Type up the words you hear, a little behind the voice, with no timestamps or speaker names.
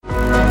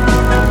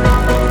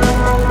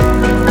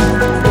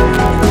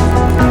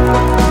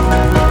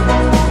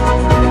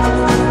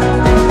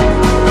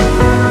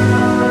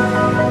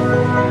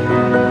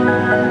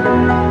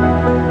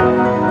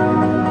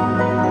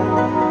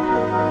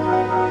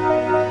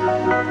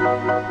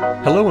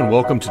Hello and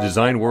welcome to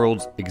Design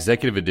World's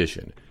Executive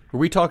Edition, where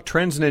we talk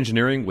trends in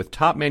engineering with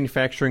top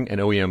manufacturing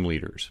and OEM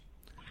leaders.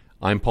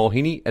 I'm Paul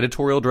Heaney,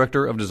 Editorial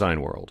Director of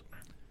Design World.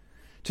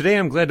 Today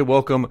I'm glad to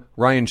welcome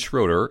Ryan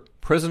Schroeder,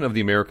 President of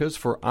the Americas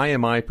for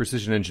IMI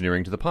Precision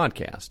Engineering, to the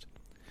podcast.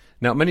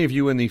 Now, many of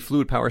you in the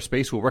fluid power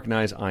space will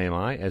recognize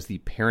IMI as the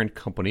parent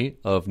company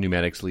of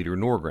pneumatics leader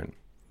Norgren.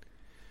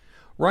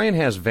 Ryan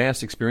has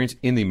vast experience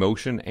in the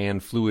motion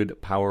and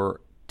fluid power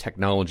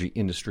technology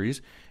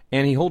industries,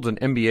 and he holds an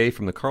MBA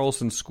from the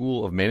Carlson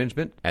School of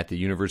Management at the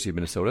University of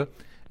Minnesota,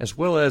 as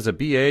well as a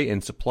BA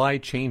in Supply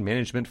Chain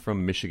Management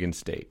from Michigan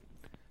State.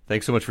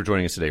 Thanks so much for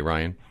joining us today,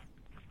 Ryan.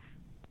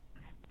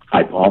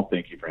 Hi, Paul.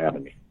 Thank you for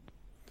having me.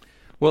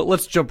 Well,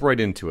 let's jump right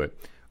into it.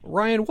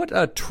 Ryan,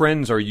 what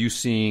trends are you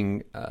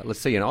seeing, let's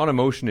say, in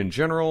automotion in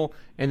general,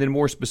 and then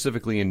more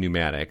specifically in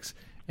pneumatics?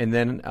 And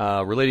then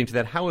relating to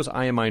that, how is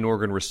IMI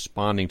Norgren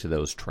responding to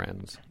those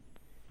trends?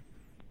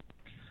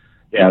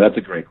 Yeah, that's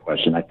a great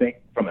question. I think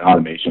from an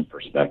automation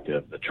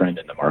perspective, the trend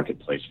in the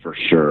marketplace for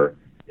sure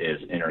is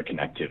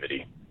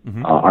interconnectivity.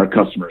 Mm-hmm. Our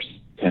customers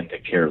tend to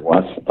care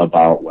less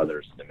about whether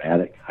it's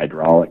pneumatic,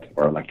 hydraulic,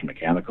 or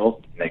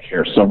electromechanical. They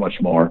care so much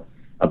more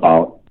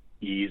about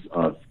ease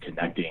of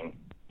connecting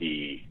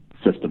the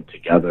system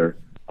together,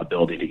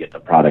 ability to get the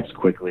products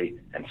quickly,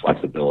 and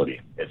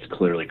flexibility. It's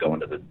clearly going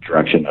to the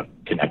direction of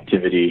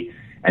connectivity.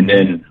 And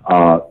then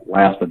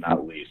last but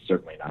not least,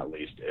 certainly not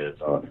least, is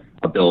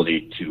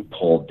ability to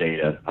pull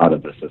data out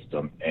of the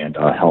system and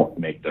help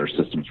make their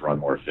systems run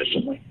more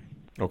efficiently.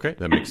 Okay,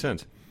 that makes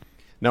sense.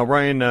 Now,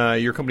 Ryan,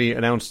 your company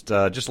announced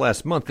just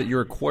last month that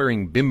you're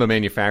acquiring Bimba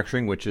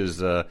Manufacturing, which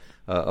is a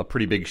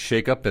pretty big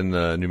shakeup in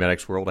the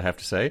pneumatics world, I have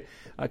to say.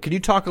 Can you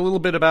talk a little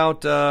bit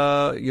about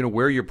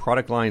where your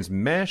product lines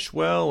mesh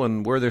well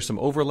and where there's some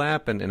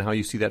overlap and how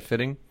you see that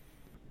fitting?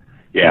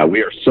 Yeah,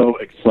 we are so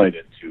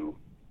excited to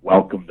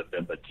welcome the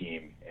Bimba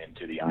team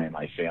into the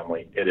IMI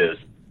family. It is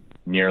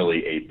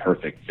nearly a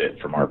perfect fit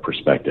from our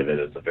perspective. It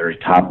is the very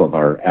top of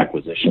our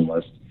acquisition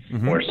list.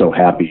 Mm-hmm. We're so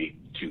happy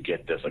to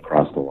get this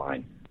across the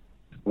line.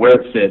 Where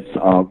it fits,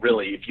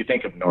 really, if you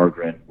think of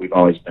Norgren, we've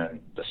always been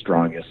the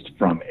strongest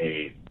from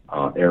a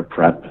air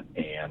prep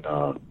and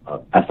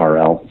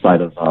FRL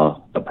side of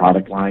the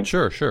product line.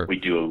 Sure. We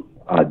do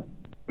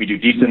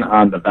decent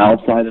on the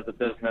valve side of the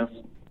business,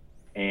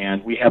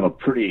 and we have a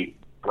pretty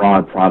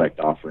broad product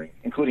offering,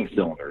 including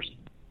cylinders.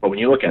 But when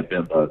you look at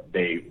Bimba,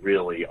 they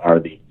really are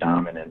the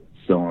dominant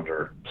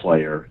cylinder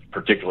player,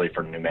 particularly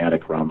for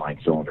pneumatic roundline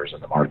cylinders in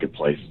the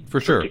marketplace,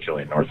 for sure,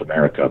 particularly in North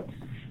America.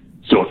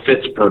 So it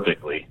fits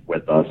perfectly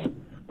with us.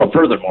 But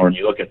furthermore, when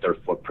you look at their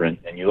footprint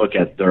and you look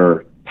at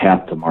their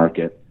path to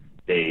market,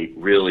 they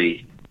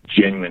really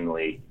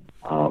genuinely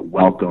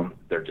welcome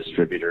their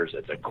distributors.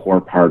 It's a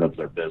core part of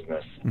their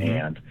business, mm-hmm.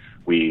 and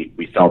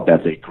we felt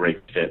that's a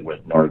great fit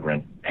with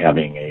Norgren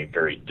having a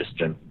very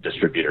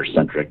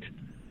distributor-centric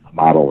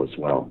model as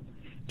well.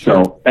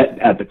 Sure. So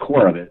at the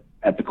core of it,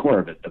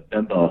 the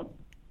Bimba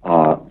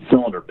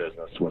cylinder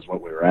business was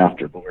what we were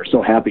after, but we're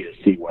so happy to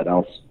see what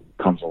else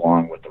comes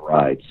along with the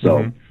ride.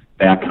 So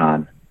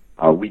Vacon,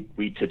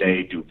 we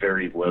today do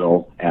very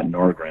little at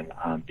Norgren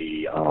on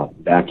the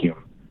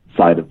vacuum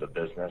side of the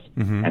business,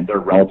 mm-hmm. and their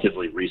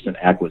relatively recent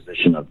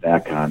acquisition of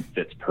Vacon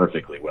fits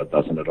perfectly with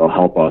us, and it'll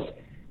help us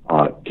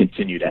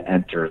continue to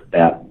enter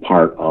that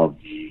part of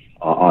the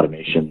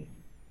automation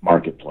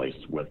marketplace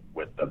with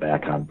the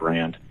Vacon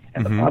brand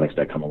and mm-hmm. the products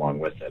that come along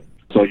with it.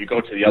 So you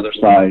go to the other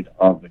side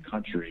of the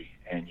country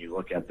and you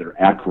look at their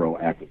Acro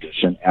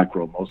acquisition.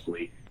 Acro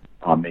mostly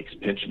makes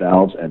pinch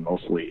valves and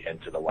mostly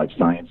into the life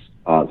science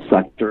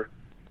sector.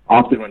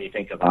 Often when you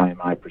think of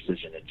IMI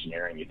Precision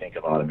Engineering, you think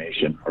of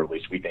automation, or at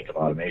least we think of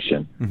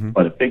automation. Mm-hmm.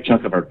 But a big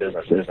chunk of our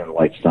business is in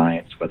life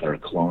science with our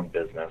clone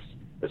business,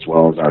 as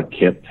well as our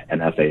KIP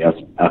and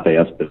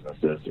FAS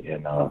businesses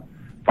in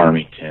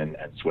Farmington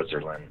and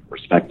Switzerland,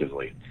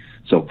 respectively.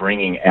 So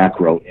bringing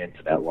Acro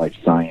into that life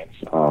science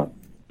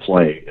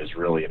play is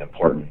really an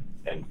important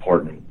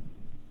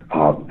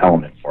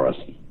element for us.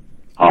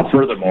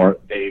 Furthermore,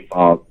 they've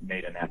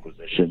made an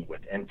acquisition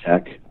with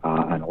Intech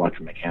on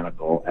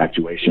electromechanical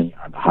actuation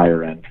on the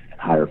higher end and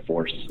higher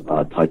force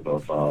type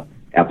of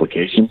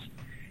applications.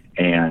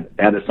 And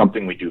that is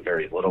something we do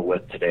very little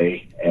with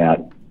today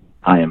at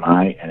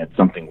IMI, and it's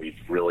something we've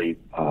really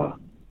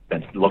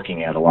been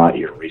looking at a lot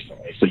here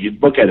recently. So you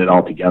look at it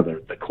all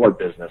together, the core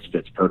business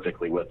fits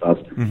perfectly with us,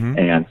 mm-hmm.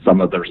 and some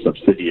of their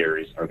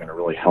subsidiaries are going to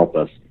really help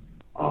us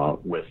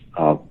with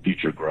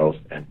future growth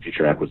and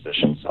future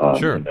acquisitions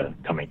sure. in the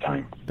coming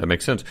time. That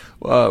makes sense.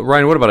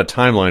 Ryan, what about a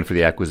timeline for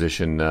the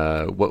acquisition?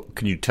 What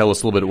can you tell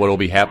us a little bit what will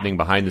be happening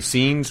behind the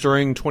scenes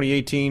during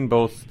 2018,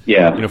 both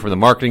from the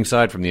marketing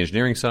side, from the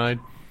engineering side?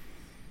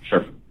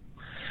 Sure.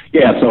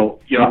 Yeah, so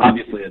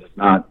obviously it is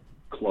not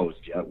closed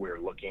yet. We're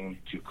looking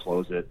to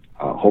close it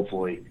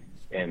hopefully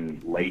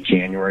in late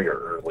January or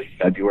early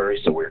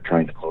February, so we're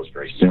trying to close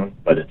very soon,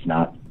 but it's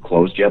not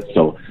closed yet.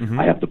 So mm-hmm.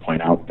 I have to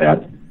point out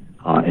that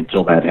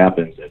until that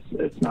happens,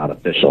 it's not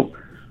official.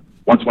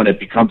 Once when it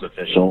becomes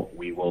official,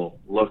 we will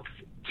look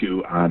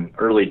to, on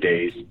early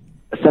days,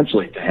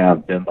 essentially to have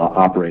Bimba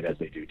operate as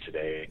they do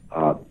today.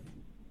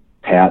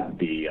 Pat,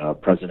 the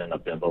president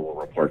of Bimba, will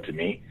report to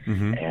me,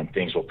 and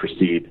things will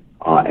proceed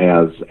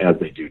as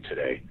they do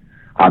today.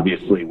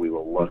 Obviously, we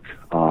will look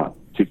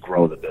to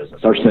grow the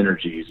business. Our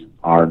synergies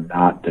are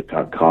not to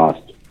cut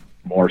costs,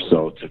 more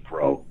so to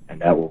grow, and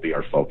that will be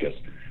our focus.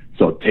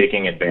 So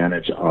taking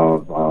advantage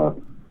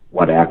of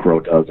what Acro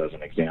does as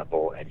an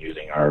example, and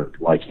using our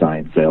life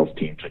science sales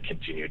team to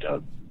continue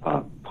to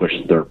push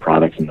their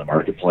products in the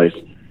marketplace,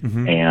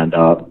 and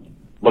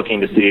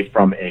looking to see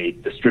from a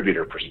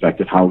distributor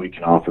perspective how we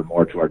can offer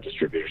more to our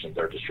distributors and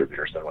their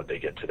distributors than what they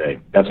get today.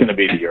 That's going to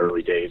be the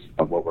early days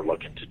of what we're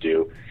looking to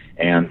do,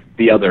 and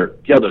the other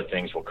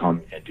things will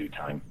come in due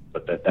time.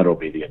 But that'll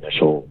be the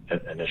initial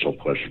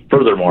push.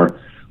 Furthermore,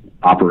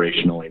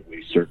 operationally,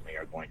 we certainly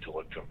are going to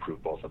look to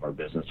improve both of our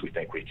business. We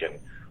think we can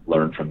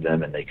learn from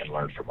them, and they can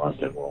learn from us,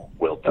 and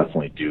we'll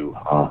definitely do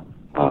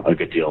a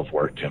good deal of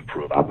work to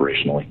improve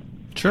operationally.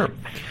 Sure.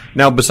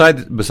 Now,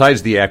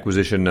 besides the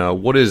acquisition,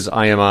 what is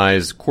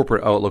IMI's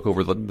corporate outlook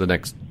over the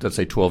next, let's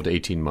say, 12 to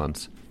 18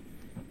 months?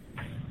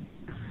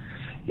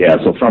 Yeah,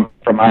 so from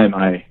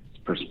IMI's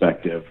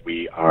perspective,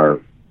 we are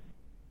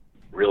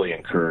really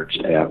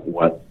encouraged at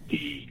what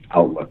the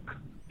outlook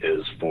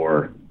is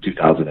for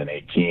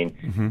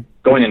 2018.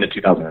 Going into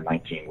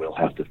 2019, we'll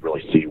have to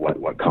really see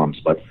what comes.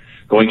 But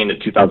going into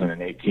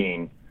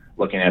 2018,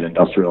 looking at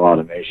industrial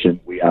automation,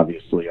 we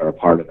obviously are a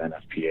part of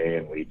NFPA,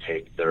 and we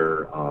take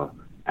their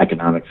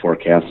economic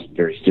forecasts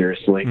very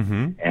seriously,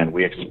 and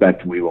we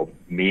expect we will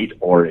meet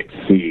or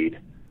exceed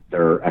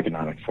their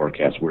economic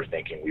forecast. We're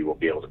thinking we will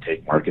be able to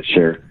take market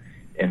share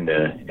in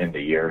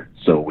the year,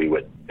 so we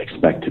would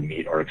expect to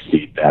meet or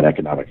exceed that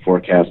economic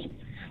forecast.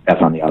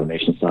 That's on the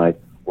automation side.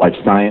 Life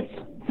science,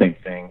 same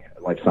thing.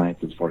 Life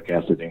sciences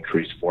forecasted to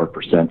increase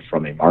 4%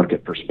 from a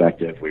market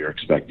perspective. We are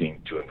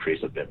expecting to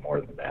increase a bit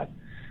more than that.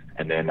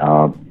 And then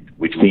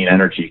we've seen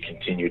energy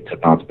continue to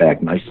bounce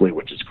back nicely,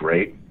 which is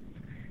great.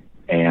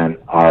 And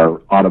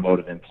our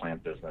automotive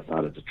implant business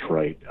out of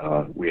Detroit,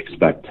 we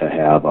expect to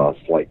have a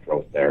slight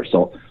growth there.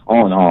 So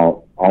all in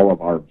all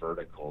of our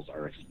verticals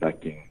are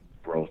expecting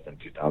growth in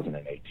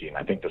 2018.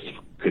 I think this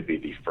could be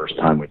the first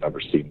time we've ever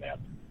seen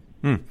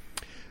that.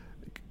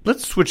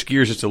 Let's switch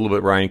gears just a little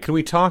bit, Ryan. Can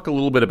we talk a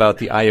little bit about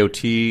the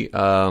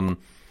IoT?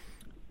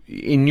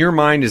 In your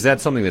mind, is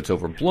that something that's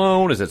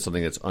overblown? Is that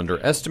something that's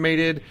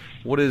underestimated?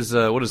 What is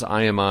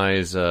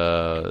IMI's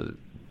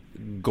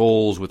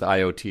goals with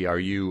IoT? Are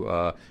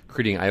you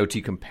creating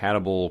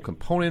IoT-compatible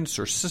components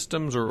or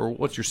systems, or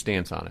what's your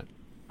stance on it?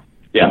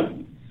 Yeah,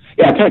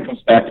 it kind of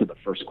comes back to the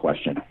first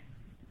question.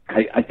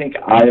 I think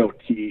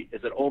IoT,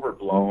 is it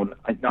overblown?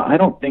 No, I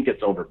don't think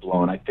it's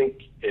overblown. I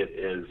think it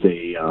is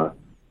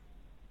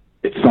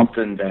it's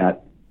something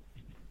that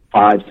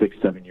 5, 6,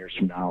 7 years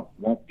from now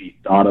won't be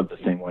thought of the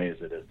same way as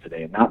it is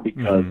today. And not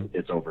because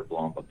it's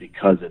overblown, but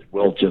because it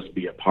will just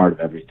be a part of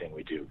everything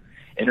we do.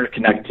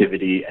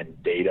 Interconnectivity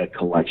and data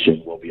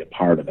collection will be a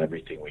part of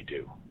everything we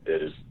do.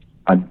 It is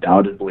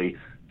undoubtedly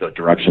the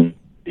direction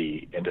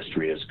the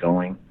industry is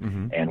going,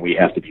 and we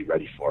have to be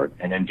ready for it.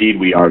 And indeed,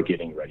 we are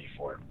getting ready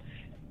for it.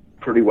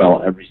 Pretty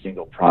well every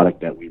single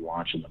product that we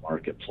launch in the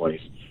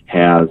marketplace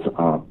has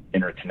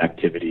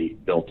interconnectivity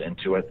built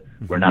into it.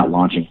 We're not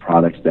launching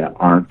products that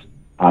aren't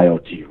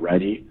IoT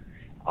ready.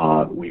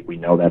 We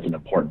know that's an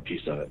important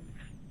piece of it.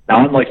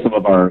 Now, unlike some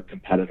of our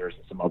competitors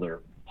and some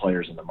other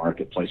players in the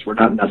marketplace, we're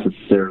not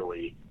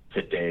necessarily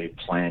today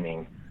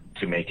planning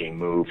to make a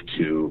move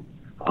to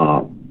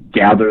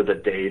gather the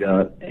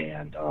data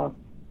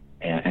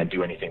and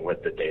do anything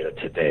with the data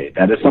today.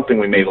 That is something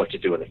we may look to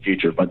do in the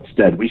future, but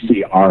instead we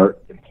see our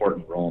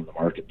important role in the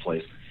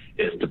marketplace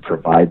is to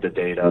provide the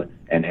data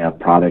and have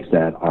products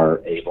that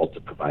are able to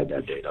provide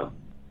that data.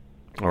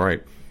 All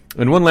right.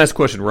 And one last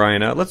question,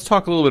 Ryan. Let's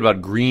talk a little bit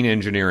about green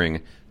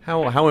engineering.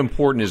 How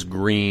important is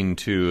green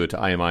to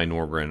IMI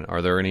Norbren?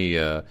 Are there any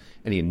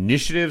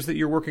initiatives that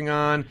you're working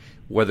on,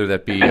 whether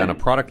that be on a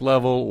product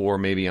level or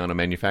maybe on a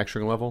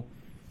manufacturing level?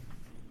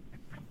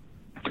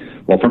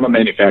 Well, from a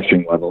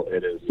manufacturing level,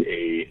 it is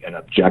an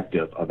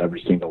objective of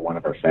every single one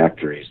of our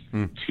factories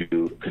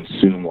to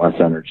consume less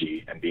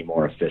energy and be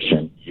more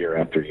efficient year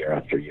after year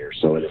after year.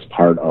 So it is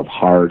part of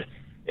hard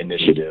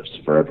initiatives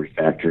for every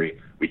factory.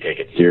 We take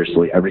it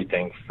seriously,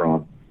 everything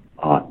from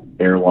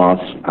air loss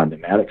on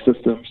pneumatic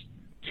systems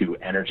to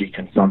energy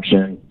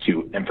consumption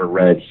to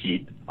infrared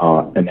heat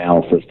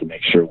analysis to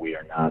make sure we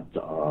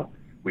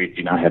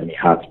do not have any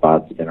hot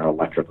spots in our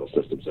electrical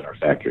systems in our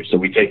factory. So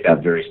we take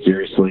that very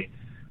seriously.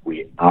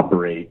 We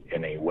operate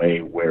in a way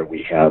where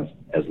we have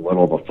as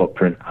little of a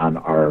footprint on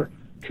our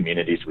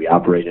communities we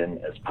operate in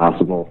as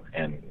possible,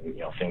 and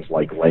things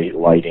like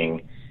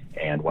lighting,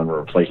 and when we're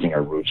replacing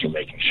our roofs, we're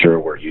making sure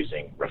we're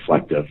using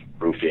reflective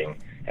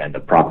roofing and the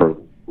proper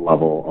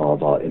level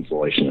of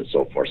insulation and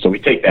so forth. So we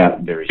take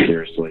that very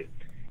seriously,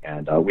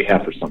 and we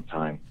have for some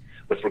time.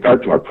 With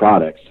regard to our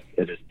products,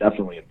 it is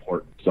definitely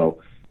important. So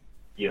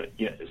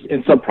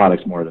in some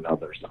products more than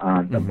others.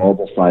 On the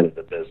mobile side of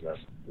the business,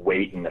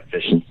 weight and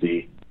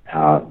efficiency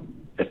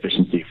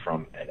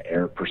from an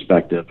air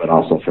perspective, but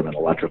also from an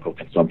electrical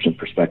consumption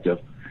perspective,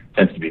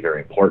 tends to be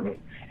very important.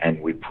 And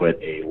we put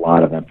a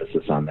lot of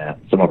emphasis on that.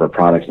 Some of our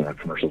products in our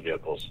commercial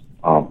vehicles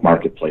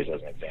marketplace,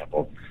 as an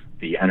example,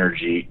 the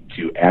energy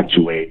to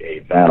actuate a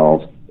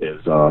valve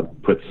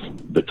puts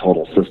the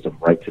total system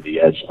right to the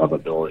edge of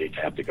ability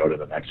to have to go to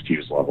the next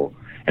fuse level.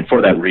 And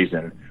for that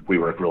reason, we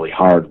work really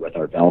hard with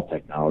our valve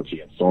technology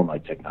and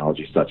solenoid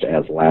technology, such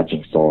as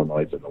latching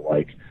solenoids and the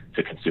like,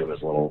 to consume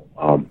as little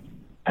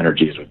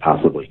energy as we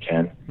possibly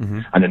can. Mm-hmm.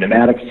 On the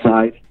pneumatic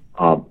side,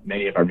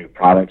 many of our new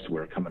products,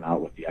 we're coming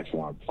out with the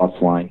Exelon Plus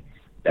line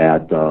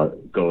that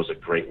goes a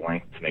great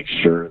length to make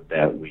sure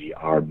that we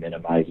are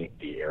minimizing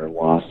the air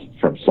loss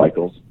from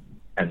cycles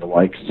and the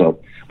like. So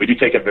we do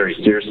take it very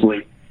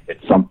seriously.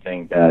 It's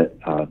something that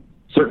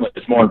certainly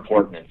is more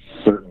important in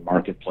certain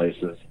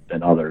marketplaces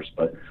than others,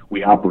 but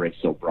we operate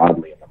so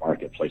broadly in the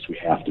marketplace, we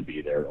have to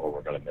be there or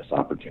we're going to miss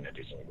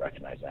opportunities, and we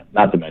recognize that.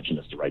 Not to mention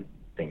it's the right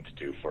thing to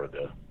do for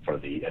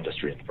the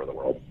industry and for the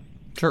world.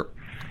 Sure.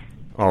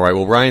 All right.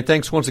 Well, Ryan,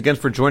 thanks once again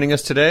for joining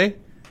us today.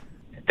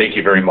 Thank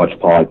you very much,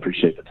 Paul. I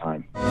appreciate the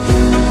time.